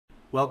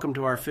Welcome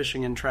to our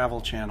Fishing and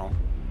Travel channel.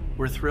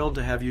 We're thrilled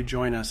to have you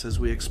join us as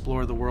we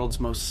explore the world's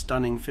most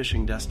stunning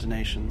fishing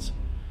destinations.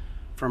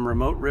 From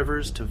remote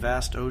rivers to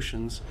vast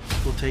oceans,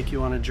 we'll take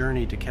you on a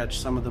journey to catch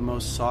some of the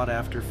most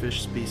sought-after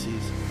fish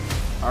species.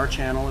 Our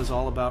channel is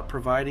all about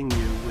providing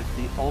you with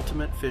the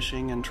ultimate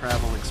fishing and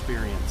travel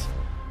experience.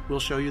 We'll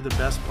show you the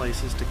best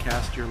places to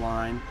cast your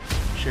line,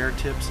 share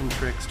tips and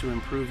tricks to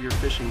improve your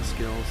fishing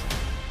skills,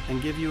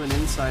 and give you an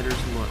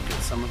insider's look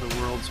at some of the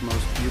world's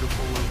most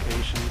beautiful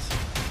locations.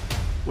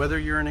 Whether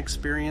you're an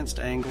experienced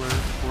angler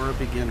or a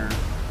beginner,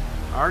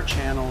 our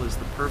channel is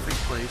the perfect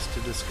place to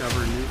discover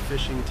new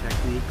fishing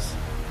techniques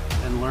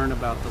and learn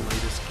about the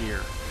latest gear.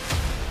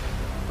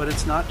 But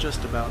it's not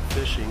just about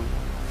fishing.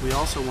 We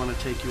also want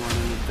to take you on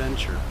an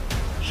adventure,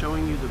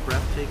 showing you the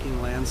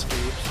breathtaking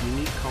landscapes,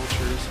 unique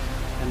cultures,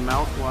 and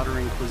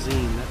mouth-watering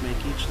cuisine that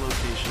make each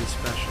location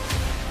special.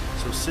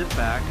 So sit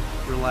back,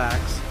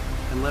 relax,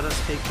 and let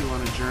us take you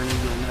on a journey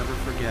you'll never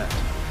forget.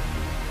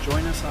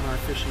 Join us on our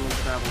Fishing and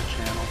Travel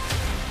channel,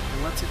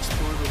 and let's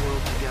explore the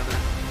world together.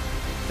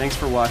 Thanks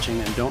for watching,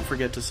 and don't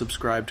forget to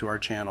subscribe to our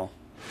channel.